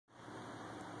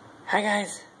Hi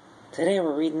guys, today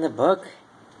we're reading the book,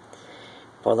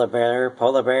 Polar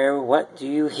Bear, What Do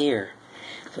You Hear?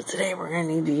 So today we're going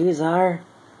to need to use our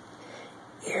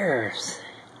ears.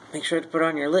 Make sure to put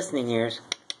on your listening ears.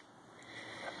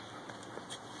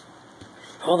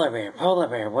 Polar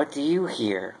Bear, what do you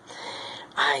hear?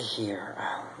 I hear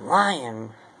a lion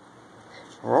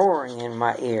roaring in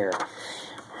my ear.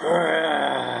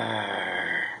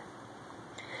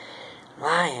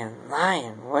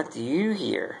 Lion, what do you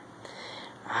hear?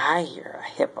 I hear a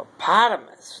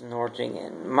hippopotamus snorting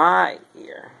in my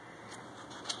ear.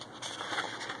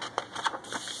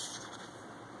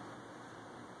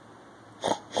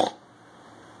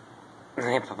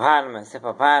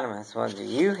 Hippopotamus, what do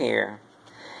you hear?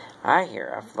 I hear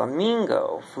a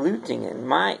flamingo fluting in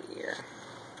my ear.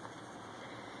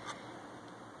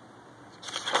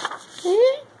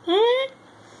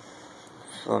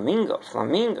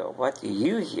 Flamingo, what do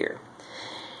you hear?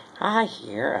 I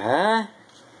hear a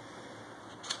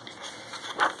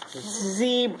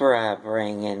zebra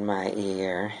braying in my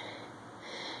ear.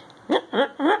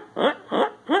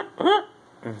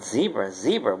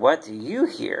 Zebra, what do you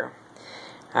hear?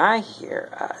 I hear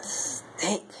a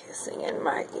snake hissing in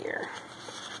my ear.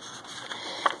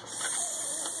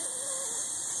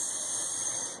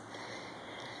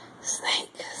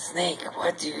 Snake,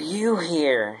 what do you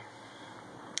hear?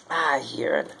 I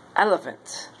hear an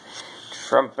elephant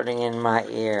trumpeting in my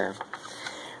ear.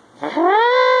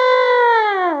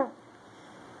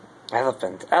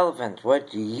 Elephant, what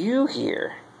do you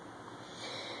hear?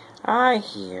 I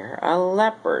hear a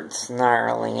leopard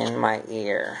snarling in my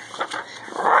ear.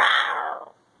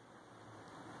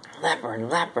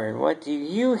 Leopard, what do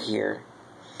you hear?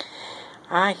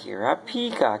 I hear a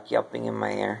peacock yelping in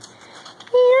my ear.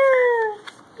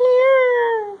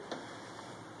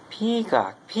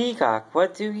 Peacock,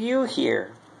 what do you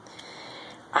hear?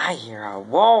 I hear a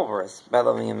walrus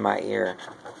bellowing in my ear.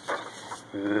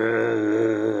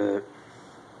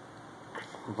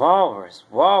 Walrus,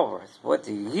 what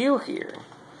do you hear?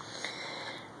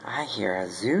 I hear a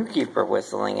zookeeper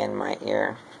whistling in my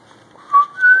ear.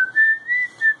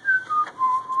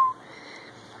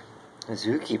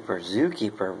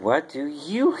 Zookeeper, what do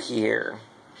you hear?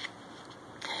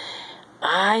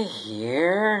 I'm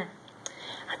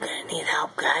gonna need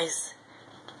help, guys.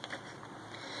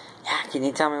 Yeah, can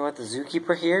you tell me what the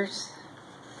zookeeper hears?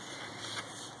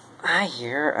 I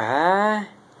hear a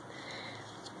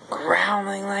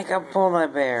growling like a polar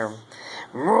bear,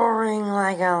 roaring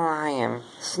like a lion,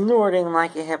 snorting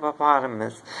like a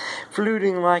hippopotamus,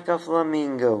 fluting like a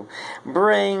flamingo,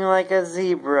 braying like a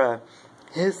zebra,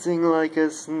 hissing like a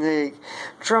snake,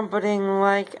 trumpeting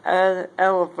like an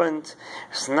elephant,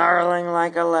 snarling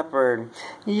like a leopard,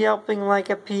 yelping like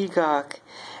a peacock,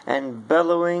 and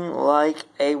bellowing like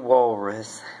a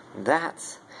walrus.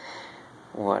 That's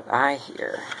what I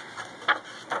hear.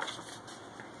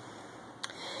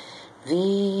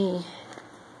 The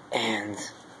end.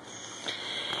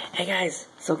 Hey guys,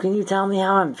 so can you tell me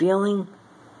how I'm feeling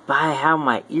by how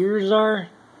my ears are?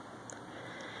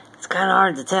 It's kind of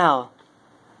hard to tell.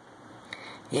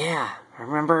 Yeah,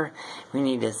 remember, we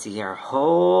need to see our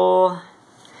whole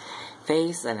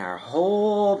face and our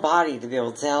whole body to be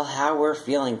able to tell how we're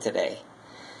feeling today.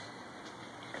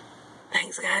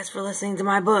 Thanks guys for listening to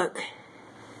my book.